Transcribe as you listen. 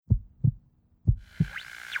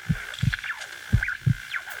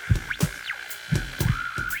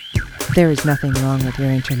There is nothing wrong with your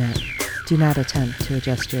internet. Do not attempt to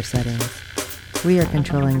adjust your settings. We are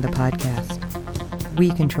controlling the podcast. We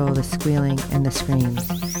control the squealing and the screams.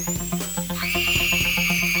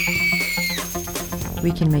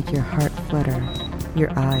 We can make your heart flutter,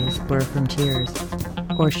 your eyes blur from tears,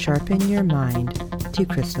 or sharpen your mind to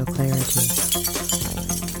crystal clarity.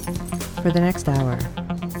 For the next hour,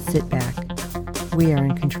 sit back. We are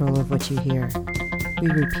in control of what you hear. We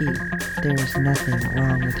repeat, there is nothing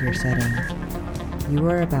wrong with your settings. You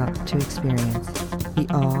are about to experience the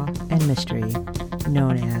awe and mystery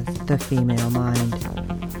known as the female mind.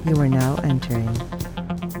 You are now entering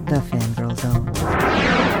the Fangirl Zone.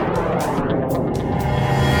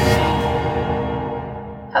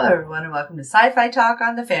 Hello everyone and welcome to Sci-Fi Talk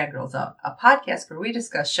on the Fangirl Zone, a podcast where we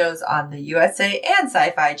discuss shows on the USA and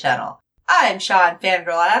Sci-Fi Channel. I'm Sean,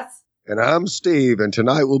 Fangirl S. And I'm Steve, and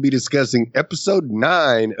tonight we'll be discussing episode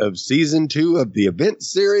 9 of season 2 of the event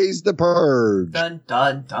series, The Purge. Dun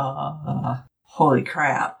dun dun. Holy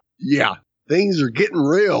crap. Yeah, things are getting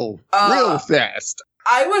real fast.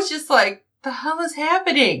 I was just like, the hell is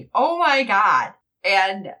happening? Oh my god.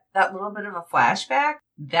 And that little bit of a flashback,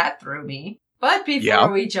 that threw me. But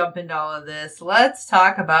before we jump into all of this, let's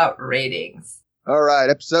talk about ratings. All right,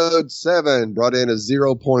 episode 7 brought in a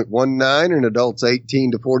 0.19 in adults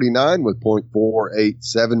 18 to 49 with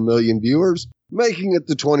 0.487 million viewers, making it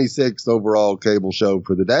the 26th overall cable show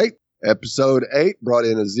for the day. Episode 8 brought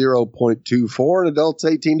in a 0.24 in adults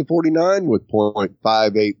 18 to 49 with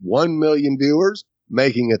 0.581 million viewers,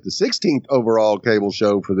 making it the 16th overall cable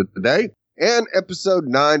show for the day. And episode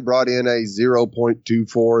 9 brought in a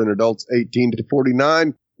 0.24 in adults 18 to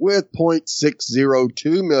 49 with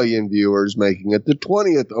 0.602 million viewers, making it the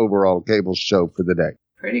 20th overall cable show for the day.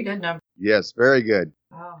 Pretty good number. Yes, very good.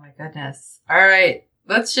 Oh my goodness. All right,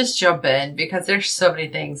 let's just jump in because there's so many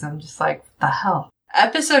things. I'm just like, what the hell?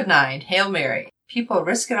 Episode 9, Hail Mary. People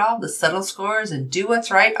risk it all to settle scores and do what's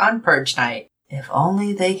right on Purge Night. If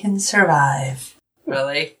only they can survive.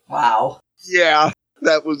 Really? Wow. Yeah,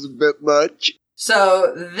 that was a bit much.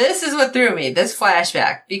 So this is what threw me, this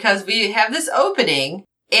flashback, because we have this opening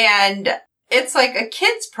and it's like a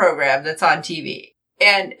kids program that's on TV.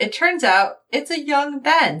 And it turns out it's a young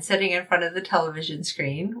Ben sitting in front of the television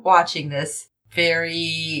screen watching this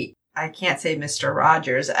very, I can't say Mr.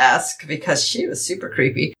 Rogers-esque because she was super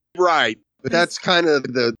creepy. Right. But that's kind of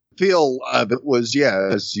the feel of it was,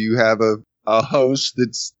 yes, you have a host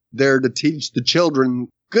that's there to teach the children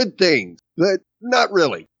good things, but not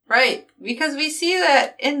really. Right, because we see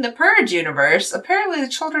that in the Purge universe, apparently the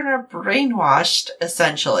children are brainwashed,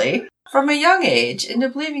 essentially, from a young age into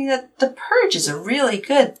believing that the Purge is a really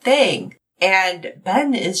good thing. And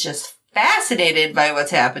Ben is just fascinated by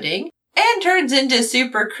what's happening and turns into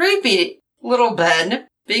super creepy little Ben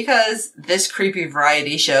because this creepy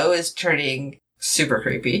variety show is turning super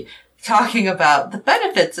creepy, talking about the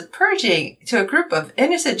benefits of purging to a group of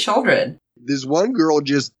innocent children. This one girl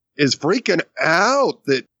just is freaking out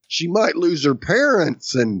that she might lose her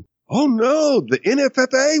parents and, oh no, the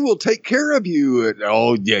NFFA will take care of you. And,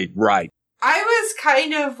 oh, yeah, right. I was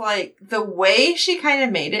kind of like, the way she kind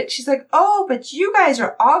of made it, she's like, oh, but you guys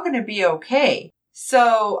are all going to be okay.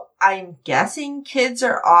 So I'm guessing kids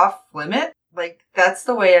are off limit. Like, that's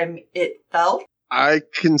the way it felt. I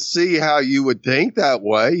can see how you would think that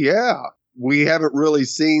way, yeah. We haven't really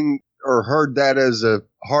seen or heard that as a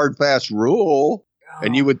hard, fast rule. Oh.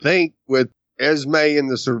 And you would think with Esme and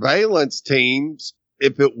the surveillance teams,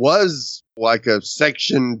 if it was like a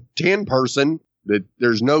Section 10 person, that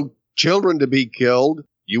there's no children to be killed,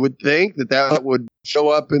 you would think that would show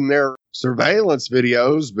up in their surveillance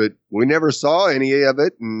videos, but we never saw any of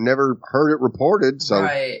it and never heard it reported. So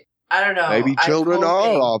right. I don't know. Maybe children are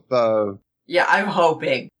off. Yeah, I'm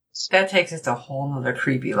hoping. That takes it to a whole nother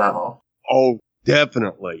creepy level. Oh,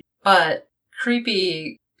 definitely. But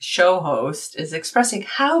creepy show host is expressing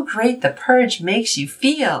how great the Purge makes you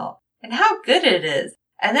feel and how good it is.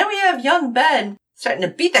 And then we have young Ben starting to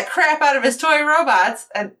beat the crap out of his toy robots,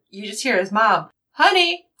 and you just hear his mom,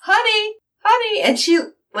 honey, honey, honey, and she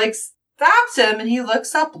like stops him and he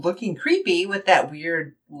looks up looking creepy with that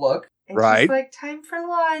weird look. And right. She's like, time for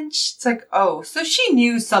lunch. It's like, oh, so she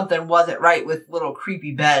knew something wasn't right with little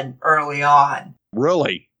creepy Ben early on.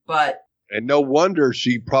 Really? And no wonder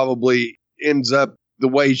she probably ends up the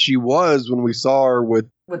way she was when we saw her with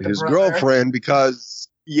his girlfriend because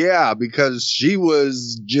she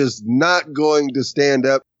was just not going to stand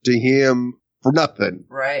up to him for nothing.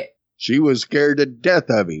 Right. She was scared to death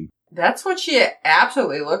of him. That's what she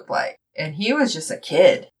absolutely looked like. And he was just a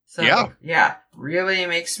kid. So, yeah, really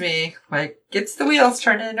makes me, gets the wheels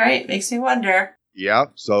turning, right? Makes me wonder. Yeah,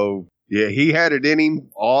 so Yeah, he had it in him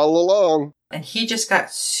all along. And he just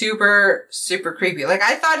got super, super creepy. Like,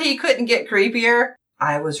 I thought he couldn't get creepier.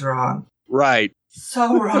 I was wrong. Right.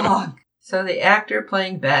 So wrong. So the actor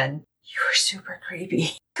playing Ben, you were super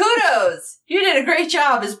creepy. Kudos! You did a great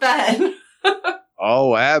job as Ben.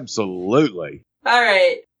 Oh, absolutely. All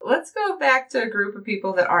right. Let's go back to a group of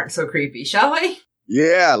people that aren't so creepy, shall we?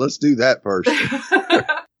 Yeah, let's do that first.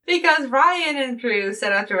 Because Ryan and crew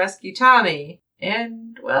set out to rescue Tommy.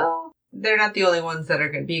 And, well, they're not the only ones that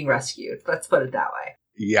are being rescued. Let's put it that way.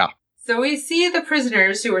 Yeah. So we see the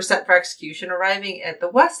prisoners who were set for execution arriving at the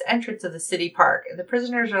west entrance of the city park. And the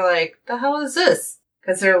prisoners are like, the hell is this?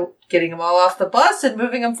 Because they're getting them all off the bus and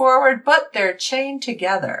moving them forward, but they're chained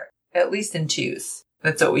together, at least in twos.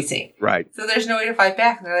 That's what we see. Right. So there's no way to fight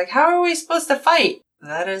back. And they're like, how are we supposed to fight?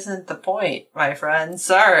 That isn't the point, my friend.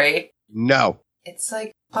 Sorry. No. It's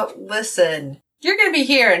like, but listen, you're going to be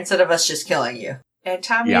here instead of us just killing you. And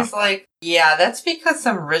Tommy's like, yeah, that's because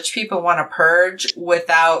some rich people want to purge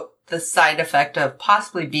without the side effect of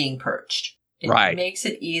possibly being purged. It makes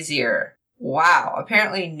it easier. Wow.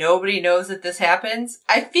 Apparently nobody knows that this happens.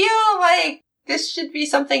 I feel like this should be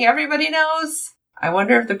something everybody knows. I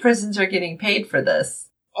wonder if the prisons are getting paid for this.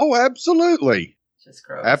 Oh, absolutely. Just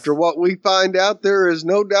gross. After what we find out, there is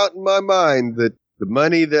no doubt in my mind that the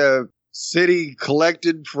money the city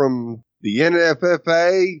collected from the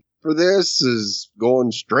NFFA for this is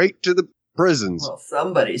going straight to the prisons. Well,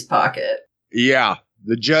 somebody's pocket. Yeah.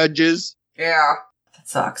 The judges. Yeah. That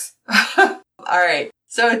sucks. All right.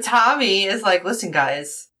 So Tommy is like, listen,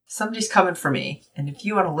 guys, somebody's coming for me. And if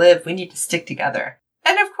you want to live, we need to stick together.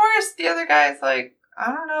 And of course, the other guy's like,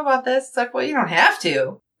 I don't know about this. It's like, well, you don't have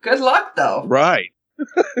to. Good luck, though. Right.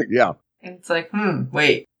 Yeah. And it's like,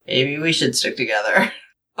 wait, maybe we should stick together.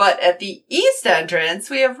 But at the east entrance,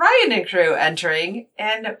 we have Ryan and crew entering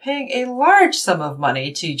and paying a large sum of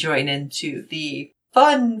money to join into the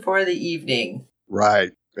fun for the evening.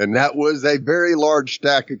 Right. And that was a very large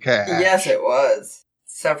stack of cash. Yes, it was.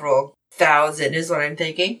 Several thousand is what I'm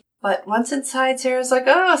thinking. But once inside, Sarah's like,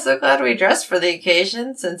 oh, so glad we dressed for the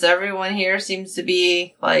occasion since everyone here seems to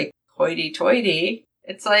be, like, hoity-toity.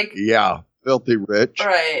 It's like... Yeah, filthy rich.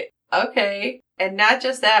 Right. Okay. And not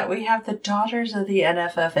just that, we have the daughters of the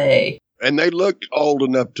NFFA. And they looked old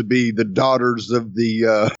enough to be the daughters of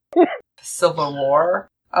the... Civil War.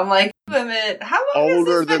 I'm like, wait a minute, how long has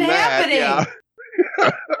this been happening? Yeah.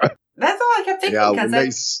 That's all I kept thinking,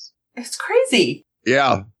 because it's crazy.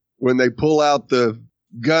 Yeah, when they pull out the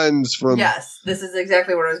guns from... Yes, this is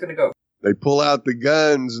exactly where I was going to go. They pull out the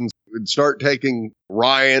guns and start taking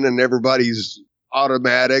Ryan and everybody's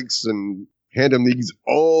automatics and hand them these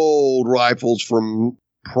old rifles from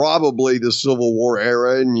probably the Civil War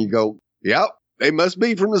era. And you go, yep, they must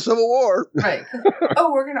be from the Civil War. Right.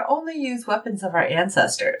 Oh, we're going to only use weapons of our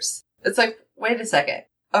ancestors. It's like, wait a second.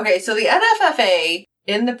 Okay, so the NFFA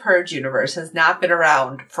in the Purge universe has not been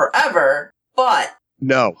around forever, but...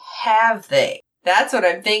 No. Have they? That's what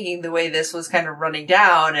I'm thinking, the way this was kind of running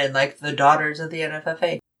down and like the daughters of the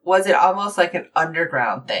NFFA. Was it almost like an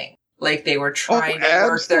underground thing? Like they were trying to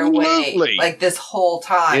work their way like this whole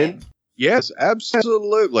time? Yes,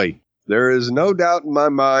 absolutely. There is no doubt in my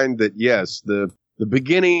mind that, yes, the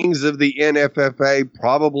beginnings of the NFFA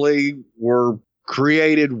probably were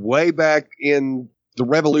created way back in the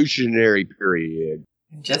Revolutionary period.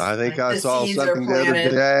 I think I saw something the other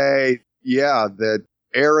day. Yeah, that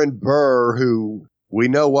Aaron Burr, who we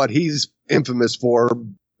know what he's infamous for,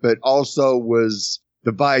 but also was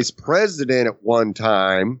the vice president at one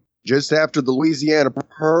time, just after the Louisiana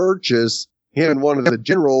Purchase, him and one of the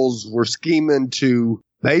generals were scheming to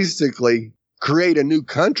basically create a new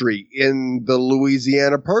country in the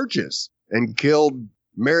Louisiana Purchase and killed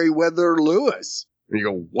Meriwether Lewis. And you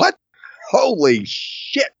go, what? Holy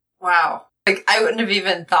shit. Wow. Like, I wouldn't have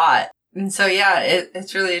even thought. And so, yeah,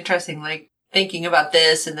 it's really interesting, like, thinking about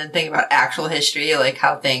this and then thinking about actual history, like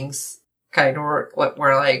how things kind of were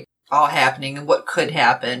like all happening and what could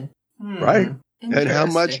happen. Right. And how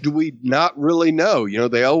much do we not really know? You know,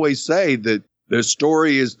 they always say that the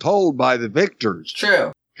story is told by the victors.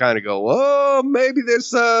 True. Kind of go, oh, maybe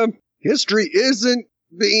this history isn't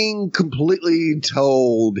being completely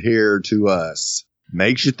told here to us.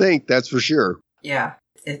 Makes you think, that's for sure. Yeah.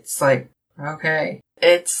 It's like, okay.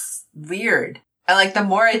 It's weird. And like, the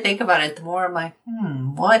more I think about it, the more I'm like,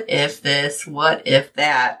 what if this? What if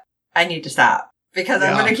that? I need to stop. Because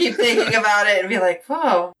I'm going to keep thinking about it and be like,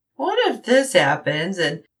 whoa, what if this happens?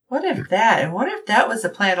 And what if that? And what if that was the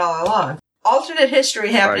plan all along? Alternate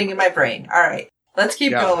history happening in my brain. All right. Let's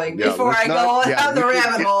keep going before I go down the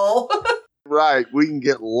rabbit hole. Right. We can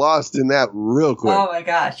get lost in that real quick. Oh my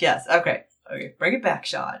gosh. Yes. Okay. Okay, bring it back,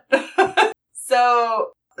 Sean.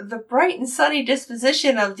 So, the bright and sunny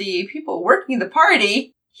disposition of the people working the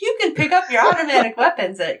party, you can pick up your automatic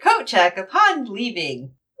weapons at coat check upon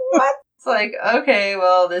leaving. What? It's like, okay,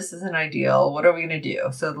 well, this isn't ideal. What are we going to do?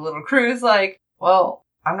 So the little crew's like, well,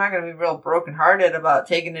 I'm not going to be real brokenhearted about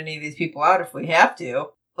taking any of these people out if we have to.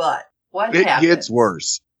 But what happens? It gets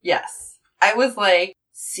worse. Yes. I was like,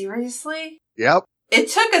 seriously? Yep. It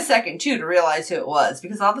took a second, too, to realize who it was.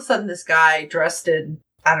 Because all of a sudden this guy dressed in,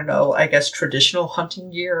 I don't know, I guess traditional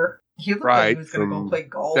hunting gear. He looked like he was going to go play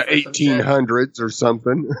golf. The 1800s or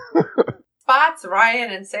something. Spots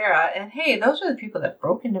Ryan and Sarah, and hey, those are the people that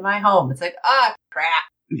broke into my home. It's like, crap.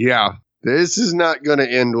 Yeah, this is not going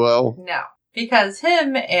to end well. No, because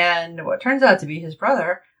him and what turns out to be his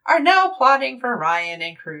brother are now plotting for Ryan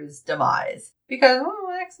and crew's demise. Because,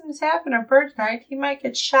 accidents happen on Purge Night, he might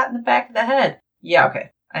get shot in the back of the head. Yeah, okay.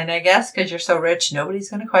 And I guess because you're so rich, nobody's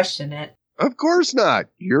going to question it. Of course not.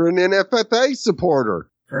 You're an NFFA supporter.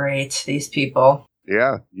 Great, these people.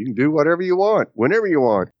 Yeah, you can do whatever you want, whenever you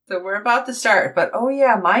want. So we're about to start, but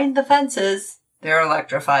mind the fences. They're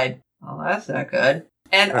electrified. Well, that's not good.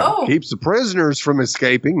 And keeps the prisoners from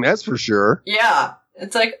escaping, that's for sure. Yeah.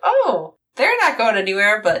 It's like, they're not going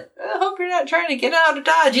anywhere, but I hope you're not trying to get out of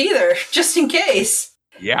Dodge either, just in case.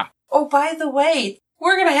 Yeah. Oh, by the way,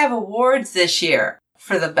 we're going to have awards this year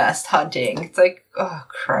for the best hunting. It's like, oh,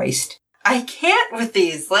 Christ. I can't with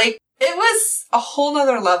these. Like, it was a whole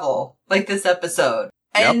nother level, like this episode.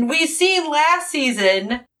 And we seen last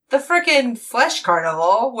season the frickin' Flesh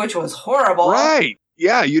Carnival, which was horrible. Right.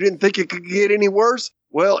 Yeah, you didn't think it could get any worse?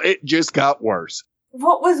 Well, it just got worse.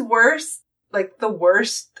 What was worse, like the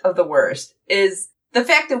worst of the worst, is the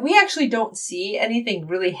fact that we actually don't see anything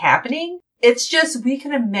really happening. It's just we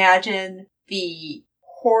can imagine the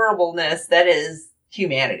horribleness that is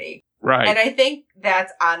humanity. Right. And I think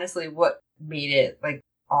that's honestly what made it, like,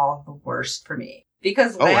 all the worst for me.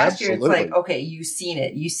 Because last year it's like, okay, you've seen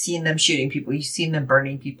it. You've seen them shooting people. You've seen them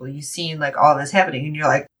burning people. You've seen, like, all this happening. And you're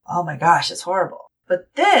like, oh my gosh, it's horrible.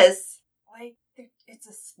 But this, like, it's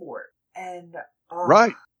a sport. And,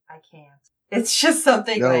 right. I can't. It's just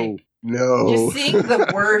something just seeing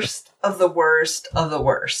the worst of the worst of the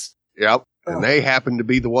worst. Yep. And they happen to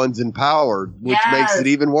be the ones in power, which makes it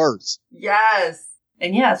even worse. Yes.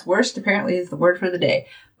 And yes, worst apparently is the word for the day.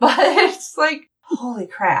 But it's like, holy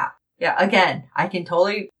crap. Yeah, again, I can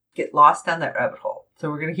totally get lost down that rabbit hole. So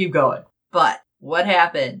we're going to keep going. But what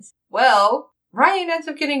happens? Well, Ryan ends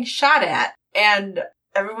up getting shot at. And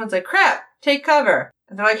everyone's like, crap, take cover.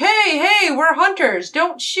 And they're like, hey, we're hunters.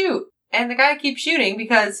 Don't shoot. And the guy keeps shooting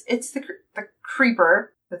because it's the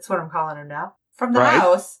creeper. That's what I'm calling him now. From the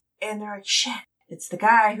house. And they're like, shit, it's the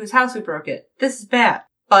guy whose house we broke it. This is bad.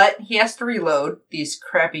 But he has to reload these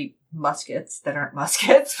crappy muskets that aren't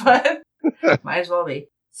muskets, but might as well be.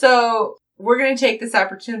 So we're going to take this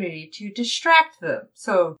opportunity to distract them.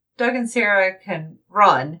 So Doug and Sarah can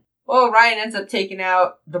run. Well, Ryan ends up taking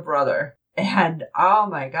out the brother. And oh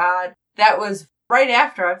my God, that was right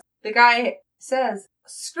after the guy says,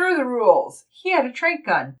 screw the rules. He had a tranq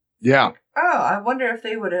gun. Yeah. Like, I wonder if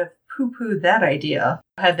they would have poo-pooed that idea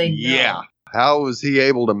had they known. Yeah. How was he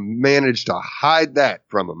able to manage to hide that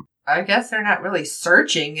from him? I guess they're not really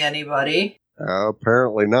searching anybody.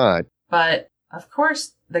 Apparently not. But, of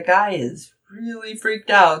course, the guy is really freaked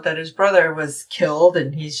out that his brother was killed,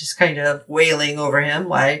 and he's just kind of wailing over him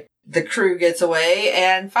while the crew gets away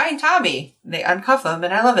and find Tommy. They uncuff him,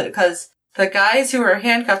 and I love it, because the guys who are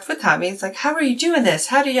handcuffed with Tommy, it's like, how are you doing this?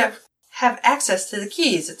 How do you have access to the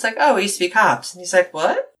keys? It's like, we used to be cops. And he's like,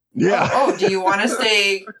 what? Yeah. Oh, do you want to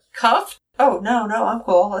stay cuffed? Oh, no, I'm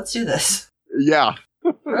cool. Let's do this. Yeah.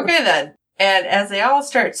 Okay, then. And as they all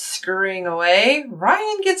start scurrying away,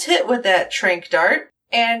 Ryan gets hit with that tranq dart,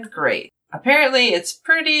 and great. Apparently, it's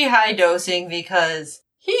pretty high dosing because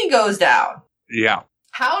he goes down. Yeah.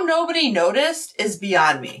 How nobody noticed is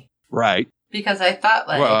beyond me. Right. Because I thought,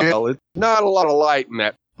 like... Well, it's not a lot of light in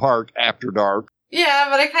that park after dark. Yeah,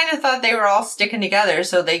 but I kind of thought they were all sticking together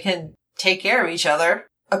so they can take care of each other.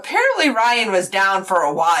 Apparently, Ryan was down for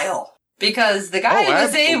a while. Because the guy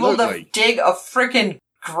was able to dig a frickin'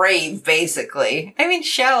 grave, basically. I mean,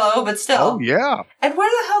 shallow, but still. Oh, yeah. And where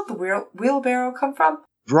the hell did the wheelbarrow come from?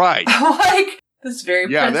 Right. Like, this very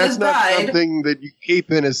Princess Bride. That's not something that you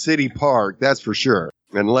keep in a city park, that's for sure.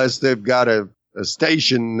 Unless they've got a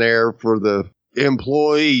station there for the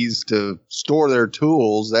employees to store their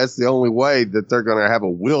tools. That's the only way that they're going to have a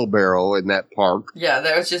wheelbarrow in that park. Yeah,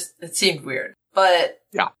 it seemed weird. But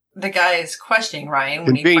yeah, the guy is questioning Ryan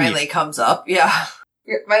when he finally comes up. Yeah.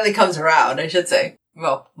 Finally comes around, I should say.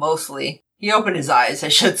 Well, mostly. He opened his eyes, I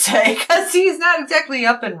should say, because he's not exactly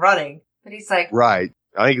up and running. But he's like, Right.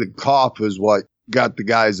 I think the cough is what got the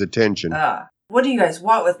guy's attention. what do you guys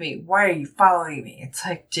want with me? Why are you following me? It's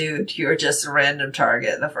like, dude, you were just a random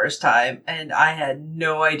target the first time, and I had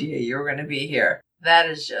no idea you were going to be here. That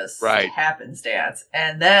is just happenstance.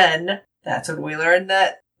 And then that's when we learned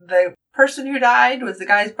that the person who died was the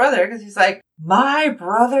guy's brother, because he's like, my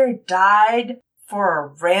brother died for a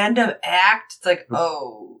random act? It's like,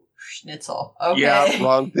 oh, schnitzel. Okay. Yeah,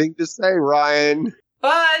 wrong thing to say, Ryan.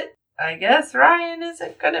 But I guess Ryan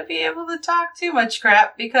isn't going to be able to talk too much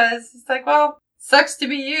crap, because it's like, well, sucks to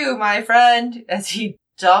be you, my friend, as he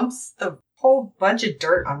dumps the whole bunch of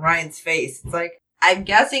dirt on Ryan's face. It's like, I'm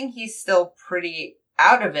guessing he's still pretty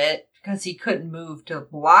out of it because he couldn't move to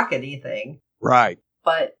block anything. Right.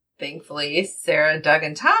 But thankfully, Sarah, Doug,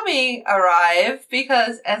 and Tommy arrive,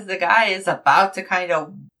 because as the guy is about to kind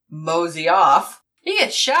of mosey off, he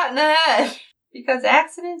gets shot in the head because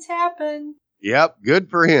accidents happen. Yep, good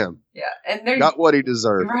for him. Yeah, and they're got what he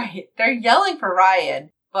deserved. Right. They're yelling for Ryan,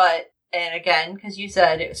 and again, because you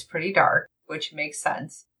said it was pretty dark, which makes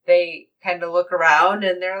sense. They kind of look around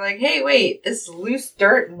and they're like, hey, wait, this is loose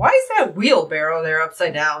dirt, and why is that wheelbarrow there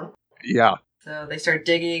upside down? Yeah. So they start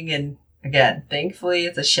digging, and again, thankfully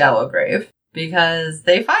it's a shallow grave, because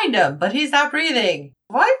they find him, but he's not breathing.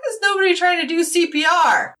 Why is nobody trying to do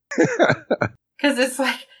CPR? Because it's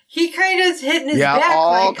like, he kind of is hitting his back. Yeah,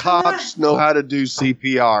 all like, cops know how to do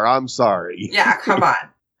CPR. I'm sorry. Yeah, come on.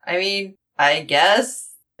 I mean, I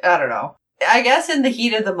don't know. I guess in the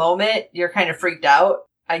heat of the moment, you're kind of freaked out.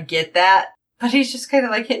 I get that. But he's just kind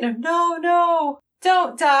of like hitting him. No,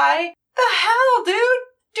 don't die. The hell, dude?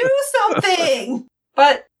 Do something.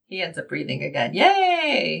 But he ends up breathing again.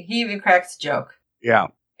 Yay! He even cracks a joke. Yeah.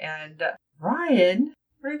 And Ryan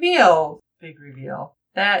reveals, big reveal,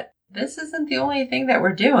 that this isn't the only thing that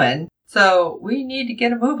we're doing. So we need to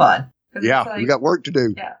get a move on. Yeah, like, we got work to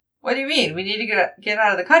do. Yeah. What do you mean? We need to get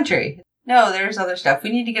out of the country. No, there's other stuff.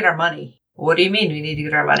 We need to get our money. What do you mean we need to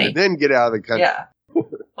get our money? And then get out of the country. Yeah.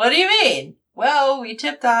 What do you mean? Well, we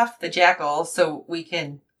tipped off the jackal so we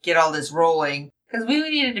can get all this rolling, because we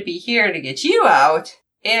needed to be here to get you out.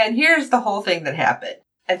 And here's the whole thing that happened.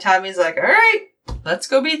 And Tommy's like, all right, let's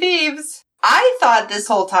go be thieves. I thought this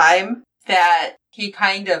whole time that he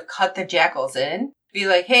kind of cut the jackals in. Be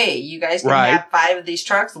like, hey, you guys can have 5 of these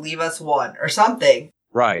trucks, leave us 1 or something.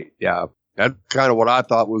 Right, yeah. That's kind of what I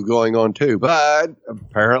thought was going on too, but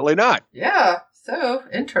apparently not. Yeah, so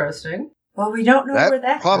interesting. Well, we don't know where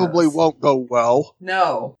that probably goes. Won't go well.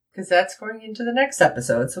 No, because that's going into the next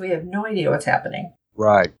episode, so we have no idea what's happening.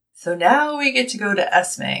 Right. So now we get to go to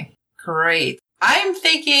Esme. Great. I'm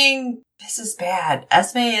thinking, this is bad.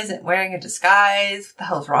 Esme isn't wearing a disguise. What the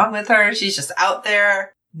hell's wrong with her? She's just out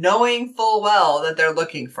there knowing full well that they're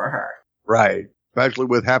looking for her. Right. Especially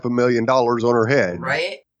with $500,000 on her head.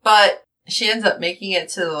 Right. But she ends up making it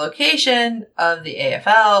to the location of the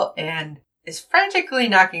AFL and is frantically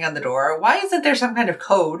knocking on the door. Why isn't there some kind of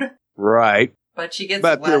code? Right. But she gets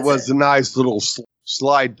But there was a nice little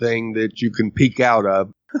slide thing that you can peek out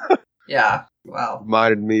of. Yeah. Well.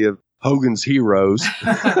 Reminded me of Hogan's Heroes.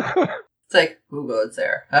 It's like, who goes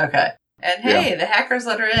there? Okay. And hey, the hackers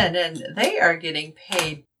let her in, and they are getting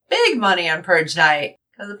paid big money on Purge Night.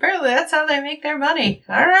 Because apparently that's how they make their money.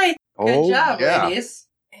 All right. Good job, ladies.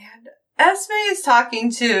 And Esme is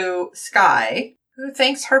talking to Skye, who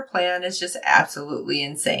thinks her plan is just absolutely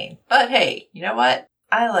insane. But hey, you know what?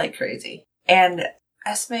 I like crazy. And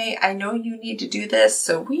Esme, I know you need to do this,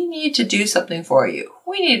 so we need to do something for you.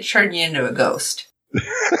 We need to turn you into a ghost.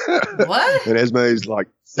 What? And Esme's like,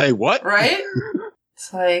 say what? Right?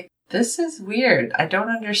 It's like, this is weird. I don't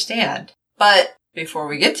understand. But before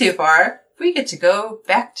we get too far, we get to go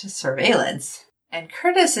back to surveillance. And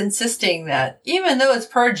Curtis insisting that even though it's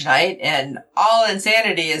Purge Night and all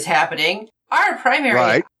insanity is happening, our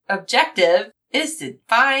primary objective is to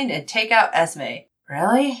find and take out Esme.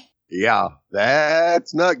 Really? Yeah,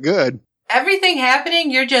 that's not good. Everything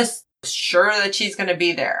happening, you're just sure that she's going to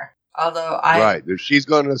be there. Although Right, that she's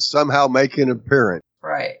going to somehow make an appearance.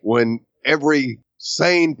 Right. When every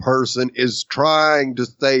sane person is trying to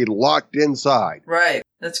stay locked inside. Right.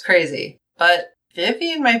 That's crazy. But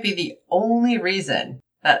Vivian might be the only reason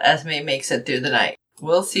that Esme makes it through the night.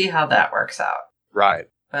 We'll see how that works out. Right.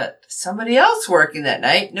 But somebody else working that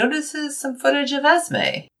night notices some footage of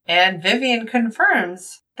Esme, and Vivian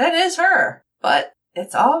confirms that is her. But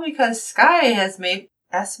it's all because Skye has made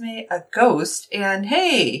Esme a ghost, and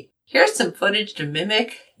hey, here's some footage to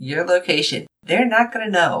mimic your location. They're not going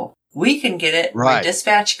to know. We can get it where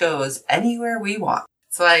dispatch goes anywhere we want.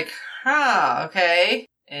 It's like, okay,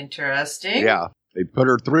 interesting. Yeah. They put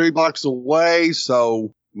her 3 blocks away,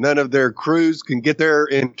 so none of their crews can get there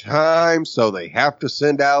in time, so they have to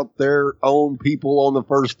send out their own people on the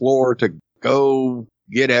first floor to go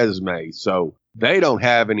get Esme. So they don't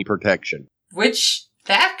have any protection. Which,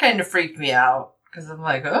 that kind of freaked me out. Because I'm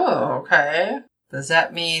like, oh, okay. Does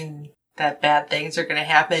that mean that bad things are going to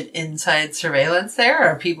happen inside surveillance there?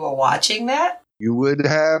 Are people watching that? You would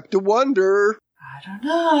have to wonder. I don't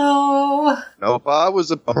know. Now, if I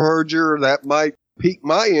was a purger, that might pique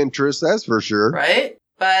my interest, that's for sure. Right?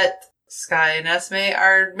 But Sky and Esme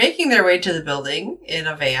are making their way to the building in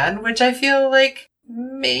a van, which I feel like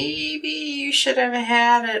maybe you should have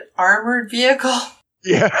had an armored vehicle.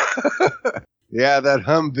 Yeah. Yeah, that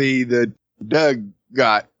Humvee that Doug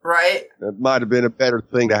got. Right? That might have been a better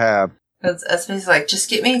thing to have. Because Esme's like, just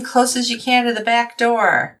get me as close as you can to the back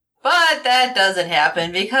door. But that doesn't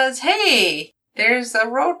happen because, hey, there's a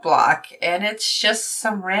roadblock and it's just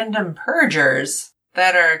some random purgers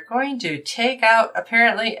that are going to take out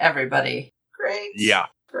apparently everybody. Great. Yeah.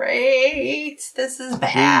 Great. This is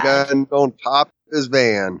Machine bad. gun on top of his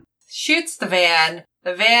van. Shoots the van.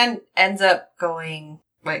 The van ends up going,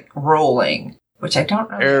 like, rolling, which I don't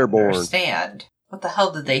really Airborne. understand. What the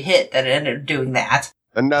hell did they hit that ended up doing that?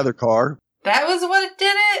 Another car. That was what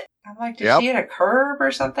did it? I'm like, did she hit a curb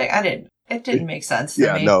or something? It didn't make sense to me.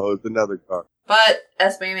 Yeah, no, it was another car. But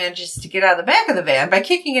Esme manages to get out of the back of the van by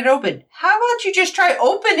kicking it open. How about you just try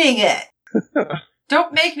opening it?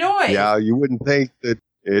 Don't make noise. Yeah, you wouldn't think that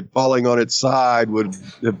it falling on its side would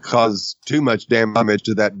have caused too much damage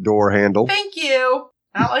to that door handle. Thank you.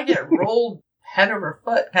 Not like it rolled head over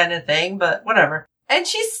foot kind of thing, but whatever. And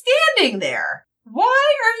she's standing there.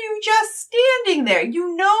 Why are you just standing there?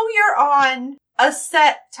 You know you're on a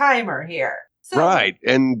set timer here. So, Right,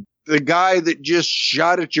 and the guy that just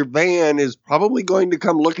shot at your van is probably going to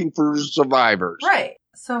come looking for survivors. Right.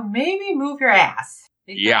 So maybe move your ass.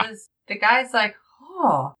 Because Yeah. the guy's like,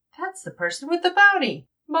 oh, that's the person with the bounty.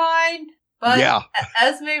 Mine. But Yeah.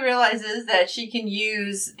 Esme realizes that she can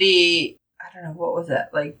use the, I don't know, what was it?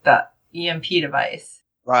 Like the EMP device.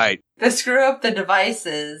 Right. To screw up the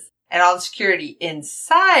devices and all the security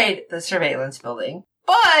inside the surveillance building.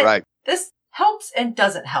 But Right. this helps and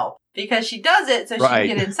doesn't help. Because she does it so she Right.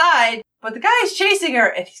 can get inside, but the guy's chasing her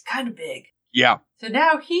and he's kind of big. Yeah. So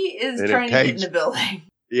now he is And it trying to get in takes- the building.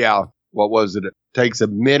 Yeah. What was it? It takes a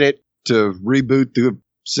minute to reboot the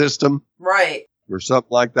system Right. or something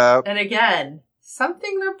like that. And again,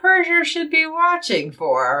 something the Persier should be watching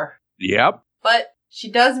for. Yep. But she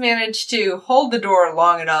does manage to hold the door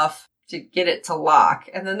long enough to get it to lock.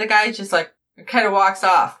 And then the guy just like kind of walks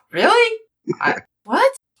off. Really?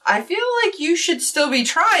 What? I feel like you should still be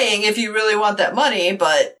trying if you really want that money,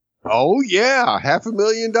 but Oh, yeah.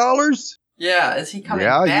 $500,000? yeah, is he coming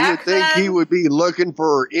Yeah, back you would think then? he would be looking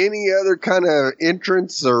for any other kind of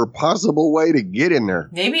entrance or possible way to get in there.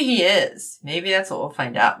 Maybe he is. Maybe that's what we'll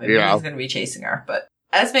find out. Maybe Yeah. he's going to be chasing her. But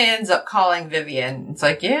Esme ends up calling Vivian. It's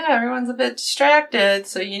like, yeah, everyone's a bit distracted,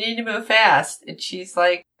 so you need to move fast. And she's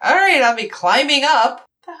like, all right, I'll be climbing up.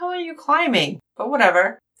 What the hell are you climbing? But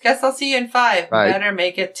whatever. Guess I'll see you in 5. Right. Better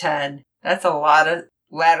make it 10. That's a lot of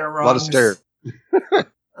ladder rungs. A lot of stairs.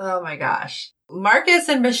 Oh my gosh. Marcus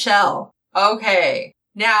and Michelle. Okay.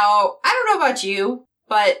 Now, I don't know about you,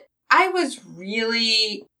 but I was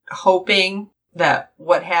really hoping that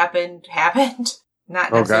what happened.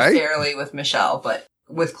 Not Okay. necessarily with Michelle, but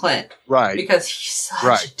with Clint. Right. Because he's such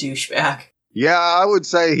Right. a douchebag. Yeah, I would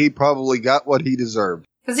say he probably got what he deserved.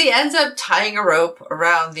 Because he ends up tying a rope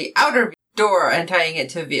around the outer door and tying it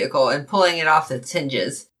to a vehicle and pulling it off its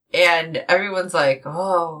hinges. And everyone's like,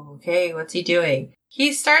 oh, okay, what's he doing?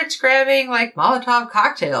 He starts grabbing like Molotov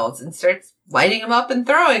cocktails and starts lighting them up and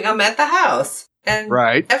throwing them at the house. And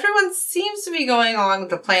Right. everyone seems to be going along with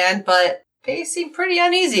the plan, but they seem pretty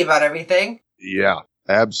uneasy about everything. Yeah,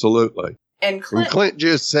 absolutely. And And Clint, Clint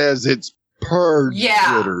just says it's purge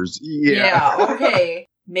Yeah. critters. yeah, okay,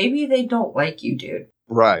 maybe they don't like you, dude.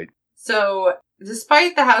 Right. So,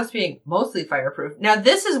 despite the house being mostly fireproof, now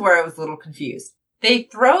this is where I was a little confused. They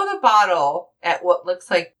throw the bottle at what looks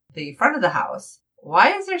like the front of the house.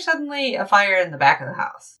 Why is there suddenly a fire in the back of the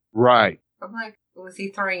house? Right. I'm like, was he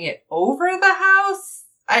throwing it over the house?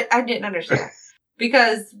 I didn't understand.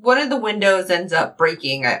 Because one of the windows ends up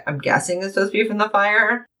breaking. I'm guessing it's supposed to be from the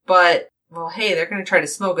fire. But, well, hey, they're going to try to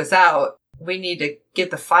smoke us out. We need to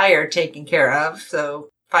get the fire taken care of. So,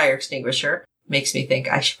 fire extinguisher. Makes me think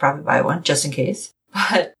I should probably buy one just in case.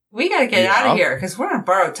 But we got to get out of here because we're on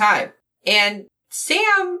borrowed time. And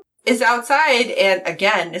Sam is outside. And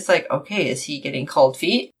again, it's like, okay, is he getting cold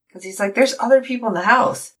feet? Because he's like, there's other people in the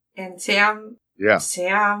house. And Sam,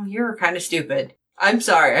 you're kind of stupid. I'm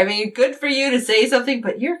sorry. I mean, good for you to say something,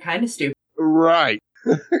 but you're kind of stupid. Right.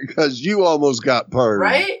 Because you almost got purged.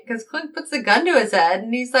 Right? Because Clint puts the gun to his head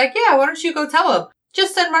and he's like, yeah, why don't you go tell him?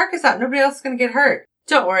 Just send Marcus out. Nobody else is going to get hurt.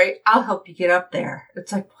 Don't worry. I'll help you get up there.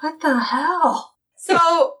 It's like, what the hell?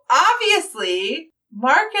 So obviously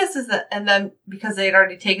Marcus and then because they had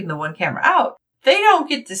already taken the one camera out, they don't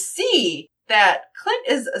get to see that Clint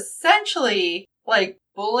is essentially like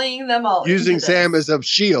bullying them all. Using Sam as a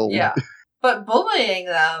shield. Yeah. But bullying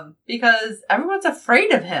them because everyone's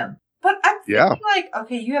afraid of him. But I'm thinking like,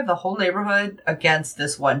 okay, you have the whole neighborhood against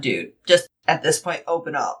this one dude. Just at this point,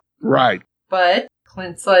 open up. Right. But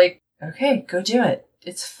Clint's like, okay, go do it.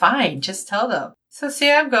 It's fine. Just tell them. So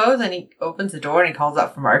Sam goes and he opens the door and he calls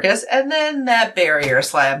out for Marcus. And then that barrier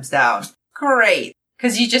slams down. Great.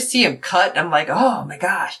 Because you just see him cut. And I'm like, oh my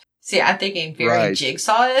gosh. See, I'm thinking very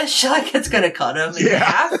Jigsaw-ish. Like it's going to cut him in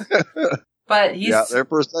half. But he's... Yeah, there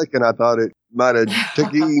for a second I thought it might have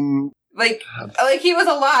took him... like he was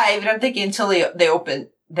alive. And I'm thinking until they open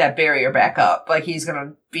that barrier back up. Like he's going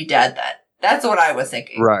to be dead then. That's what I was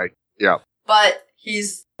thinking. Right. Yeah. But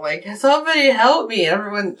he's like, somebody help me. And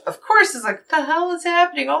everyone, of course, is like, what the hell is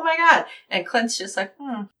happening? Oh my God. And Clint's just like,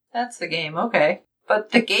 that's the game. Okay.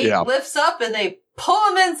 But the gate lifts up and they pull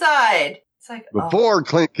him inside. It's like, before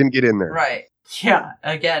Clint can get in there. Right. Yeah.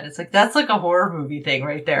 Again, it's like, that's like a horror movie thing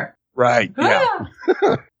right there. Right. Yeah.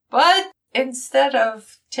 But instead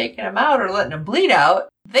of taking him out or letting him bleed out,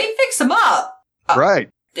 they fix him up. Right.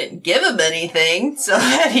 Didn't give him anything so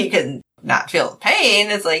that he can not feel the pain.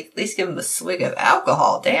 It's like, at least give him a swig of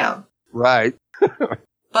alcohol. Damn. Right.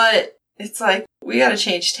 But it's like, we gotta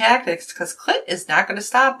change tactics because Clint is not gonna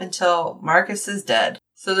stop until Marcus is dead.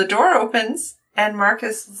 So the door opens and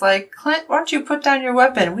Marcus is like, Clint, why don't you put down your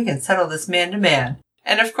weapon? We can settle this man to man.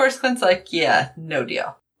 And of course Clint's like, yeah, no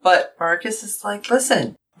deal. But Marcus is like,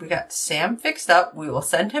 listen, we got Sam fixed up. We will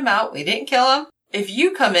send him out. We didn't kill him. If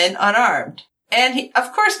you come in unarmed. And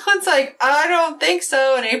of course, Clint's like, I don't think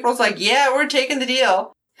so. And April's like, yeah, we're taking the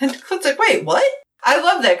deal. And Clint's like, wait, what? I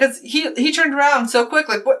love that because he turned around so quick.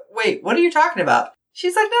 Like, wait, what are you talking about?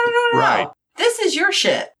 She's like, no. Right. This is your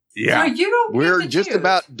shit. Yeah. So you don't We're get to just choose.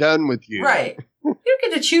 about done with you. Right. You don't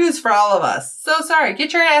get to choose for all of us. So sorry.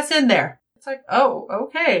 Get your ass in there. It's like, oh,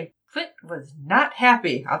 okay. Clint was not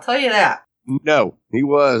happy. I'll tell you that. No, he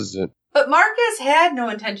wasn't. But Marcus had no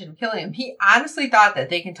intention of killing him. He honestly thought that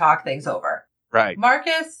they can talk things over. Right.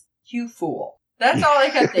 Marcus, you fool. That's all I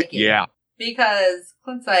kept thinking. Yeah. Because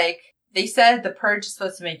Clint's like, they said the purge is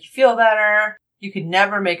supposed to make you feel better. You could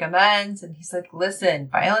never make amends. And he's like, listen,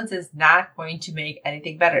 violence is not going to make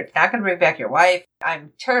anything better. It's not going to bring back your wife.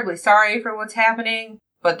 I'm terribly sorry for what's happening,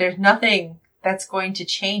 but there's nothing that's going to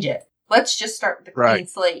change it. Let's just start with a clean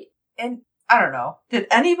slate. And I don't know. Did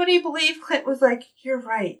anybody believe Clint was like, you're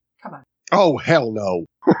right. Come on. Oh, hell no.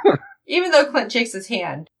 Even though Clint shakes his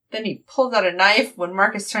hand, then he pulls out a knife when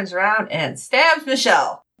Marcus turns around and stabs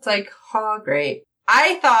Michelle. It's like, oh, great.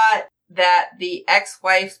 I thought that the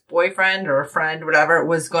ex-wife's boyfriend or friend, whatever,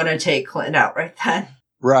 was going to take Clint out right then.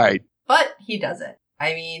 Right. But he doesn't.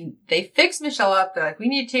 I mean, they fix Michelle up. They're like, we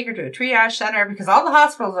need to take her to a triage center because all the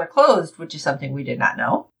hospitals are closed, which is something we did not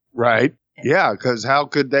know. Right. Yeah, because how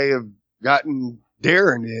could they have gotten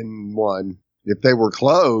Darren in one if they were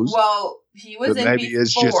closed? Well, he was in maybe before.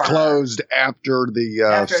 It's just closed after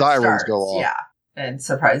the sirens go off. Yeah. And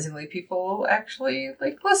surprisingly, people actually,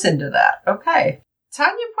 listen to that. Okay.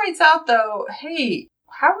 Tanya points out, though, hey,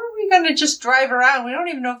 how are we going to just drive around? We don't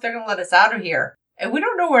even know if they're going to let us out of here. And we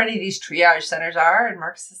don't know where any of these triage centers are. And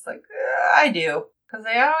Marcus is like, I do. Because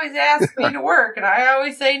they always ask me to work, and I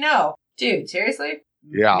always say no. Dude, seriously?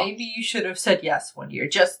 Yeah. Maybe you should have said yes one year,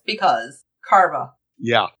 just because. Karma.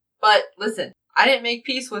 Yeah. But listen, I didn't make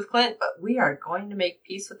peace with Clint, but we are going to make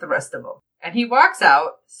peace with the rest of them. And he walks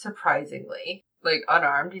out, surprisingly,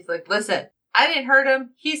 unarmed. He's like, listen, I didn't hurt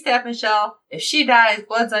him. He stabbed Michelle. If she dies,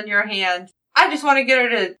 blood's on your hands. I just want to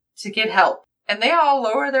get her to get help. And they all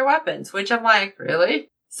lower their weapons, which I'm like, really?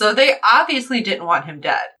 So they obviously didn't want him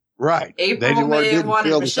dead. Right. April may have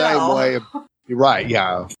wanted Michelle. The same way. Right,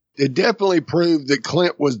 yeah. It definitely proved that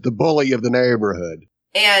Clint was the bully of the neighborhood.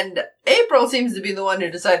 And April seems to be the one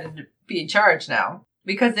who decided to be in charge now.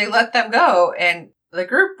 Because they let them go, and the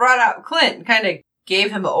group brought out Clint and kind of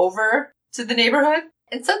gave him over to the neighborhood.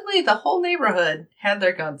 And suddenly the whole neighborhood had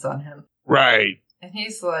their guns on him. Right. And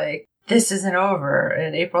he's like, this isn't over.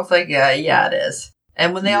 And April's like, yeah, it is.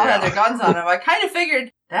 And when they all had their guns on him, I kind of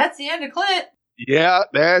figured that's the end of Clint. Yeah,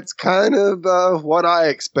 that's kind of what I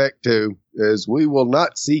expect to, is we will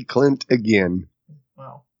not see Clint again.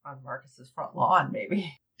 Well, on Marcus's front lawn,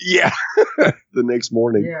 maybe. Yeah, the next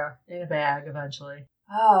morning. Yeah, in a bag eventually.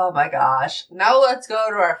 Oh my gosh. Now let's go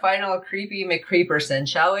to our final creepy McCreeperson,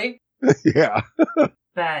 shall we? Yeah.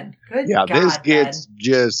 Ben, good Yeah, God, this gets Ben.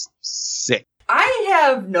 just sick. I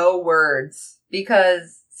have no words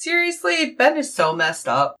because seriously, Ben is so messed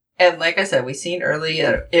up. And like I said, we seen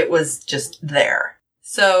earlier, it was just there.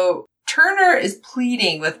 So Turner is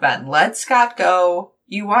pleading with Ben, let Scott go.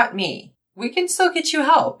 You want me. We can still get you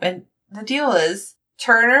help. And the deal is,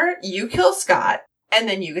 Turner, you kill Scott and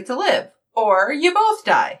then you get to live. Or you both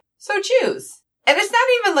die. So choose. And it's not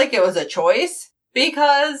even like it was a choice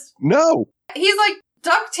because No. he's like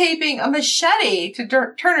duct taping a machete to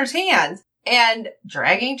Turner's hands and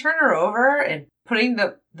dragging Turner over and putting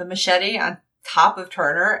the machete on top of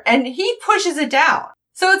Turner, and he pushes it down.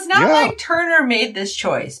 So it's not like Turner made this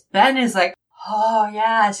choice. Ben is like, oh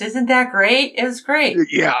yes, isn't that great? It was great.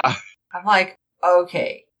 Yeah. I'm like,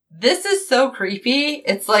 okay, this is so creepy.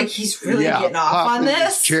 It's like he's really getting off on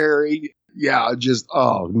this. Cherry. Yeah, just,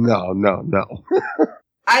 oh, no.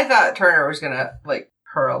 I thought Turner was gonna like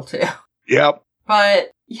hurl too. Yep.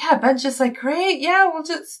 But yeah, Ben's just like, great, yeah, we'll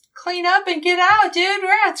just clean up and get out, dude.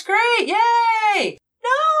 That's great, yay!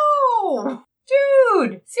 No!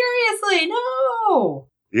 Dude, seriously, no!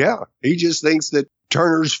 Yeah, he just thinks that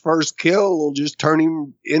Turner's first kill will just turn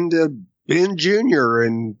him into Ben Jr.,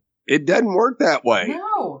 and it doesn't work that way.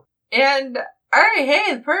 No. And, alright,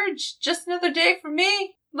 hey, the purge, just another day for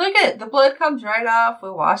me. Look at it, the blood comes right off,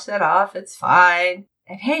 we'll wash that off, it's fine.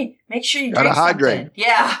 And hey, make sure you drink hydrate. something.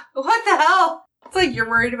 Yeah, what the hell? It's like you're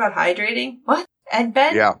worried about hydrating? What? And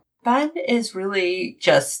Ben is really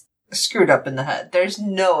just screwed up in the head. There's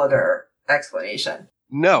no other explanation.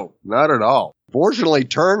 No, not at all. Fortunately,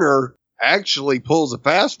 Turner actually pulls a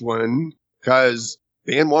fast one because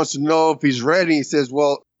Ben wants to know if he's ready. He says,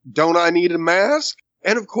 well, don't I need a mask?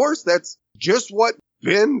 And of course, that's just what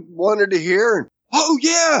Ben wanted to hear. And, oh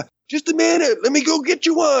yeah, just a minute. Let me go get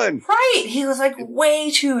you one. Right. He was like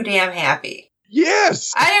way too damn happy.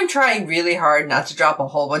 Yes. I am trying really hard not to drop a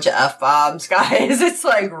whole bunch of F-bombs, guys. It's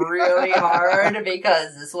like really hard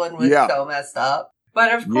because this one was so messed up.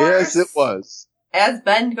 But of course, yes, it was. As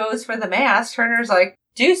Ben goes for the mask, Turner's like,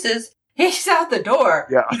 deuces. He's out the door.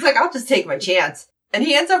 Yeah. He's like, I'll just take my chance. And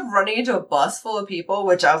he ends up running into a bus full of people,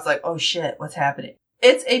 which I was like, oh shit, what's happening?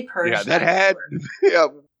 It's a purge. Yeah, that had,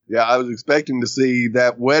 yeah, I was expecting to see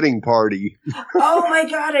that wedding party. Oh my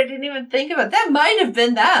God, I didn't even think about it. That might have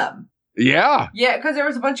been them. Yeah. Yeah, because there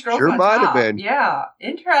was a bunch of girls Sure on might top. have been. Yeah,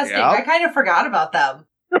 interesting. Yeah. I kind of forgot about them.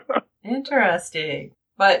 Interesting.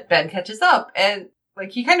 But Ben catches up, and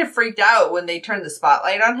like he kind of freaked out when they turned the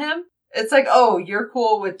spotlight on him. It's like, oh, you're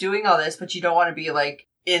cool with doing all this, but you don't want to be like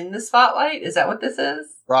in the spotlight? Is that what this is?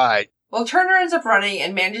 Right. Well, Turner ends up running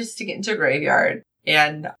and manages to get into a graveyard,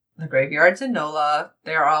 and the graveyard's in NOLA.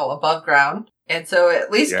 They're all above ground, and so it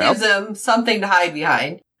at least gives him something to hide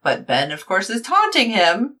behind. But Ben, of course, is taunting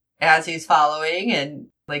him as he's following and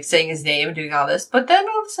like saying his name and doing all this. But then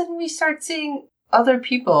all of a sudden we start seeing other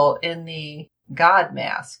people in the God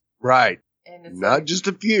mask. Right. And it's not just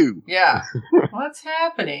a few. Yeah. What's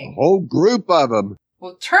happening? A whole group of them.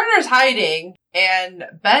 Well, Turner's hiding and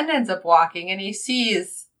Ben ends up walking and he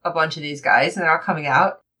sees a bunch of these guys and they're all coming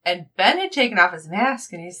out. And Ben had taken off his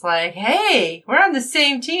mask and he's like, hey, we're on the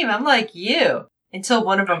same team. I'm like you. Until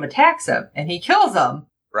one of them attacks him and he kills them.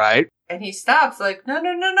 Right. And he stops like,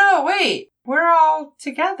 no, wait. We're all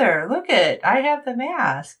together. Look it. I have the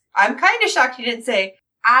mask. I'm kind of shocked he didn't say,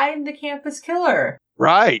 I'm the campus killer.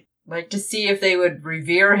 Right. Like to see if they would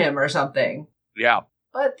revere him or something. Yeah.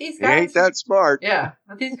 But these He guys ain't that smart. Yeah.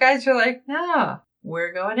 But these guys are like, no,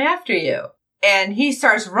 we're going after you. And he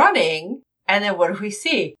starts running. And then what do we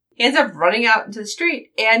see? He ends up running out into the street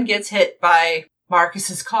and gets hit by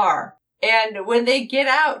Marcus's car. And when they get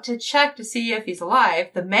out to check to see if he's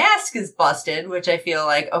alive, the mask is busted, which I feel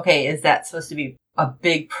like, okay, is that supposed to be a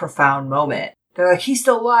big, profound moment? They're like, he's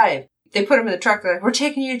still alive. They put him in the truck. They're like, we're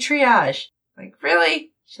taking you to triage. Like,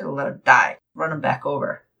 really? Should have let him die. Run him back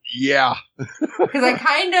over. Yeah. Because I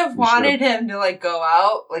kind of wanted him to, like, go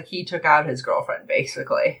out like he took out his girlfriend,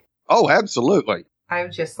 basically. Oh, absolutely. I'm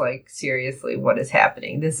just like, seriously, what is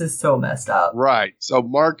happening? This is so messed up. Right. So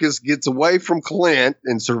Marcus gets away from Clint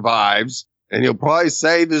and survives, and he'll probably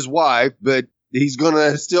save his wife, but he's going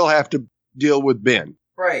to still have to deal with Ben.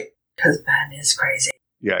 Right. Because Ben is crazy.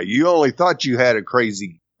 Yeah, you only thought you had a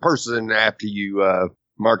crazy person after you,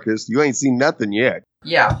 Marcus. You ain't seen nothing yet.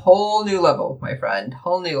 Yeah, whole new level, my friend.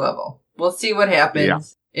 Whole new level. We'll see what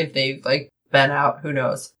happens if they've, like, been out. Who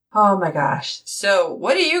knows? Oh my gosh. So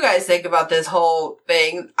what do you guys think about this whole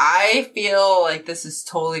thing? I feel like this is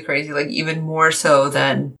totally crazy, like even more so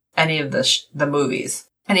than any of the movies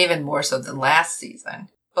and even more so than last season.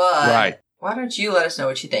 But why don't you let us know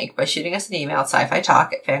what you think by shooting us an email at sci-fi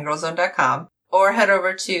talk@fangirlzone.com or head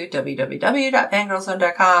over to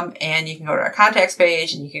www.fangirlzone.com and you can go to our contacts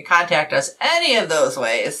page and you can contact us any of those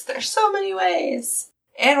ways. There's so many ways.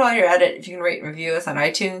 And while you're at it, if you can rate and review us on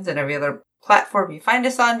iTunes and every other platform you find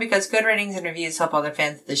us on, because good ratings and reviews help other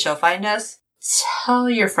fans of the show find us, tell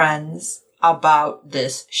your friends about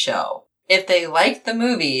this show. If they like the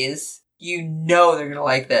movies, you know they're going to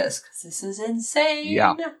like this, because this is insane.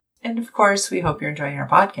 Yeah. And of course, we hope you're enjoying our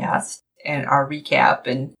podcast and our recap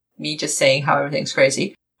and me just saying how everything's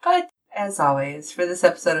crazy. But as always, for this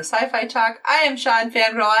episode of Sci-Fi Talk, I am Sean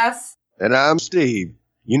Fangirl S. And I'm Steve.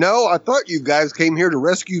 You know, I thought you guys came here to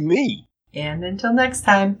rescue me. And until next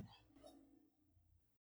time.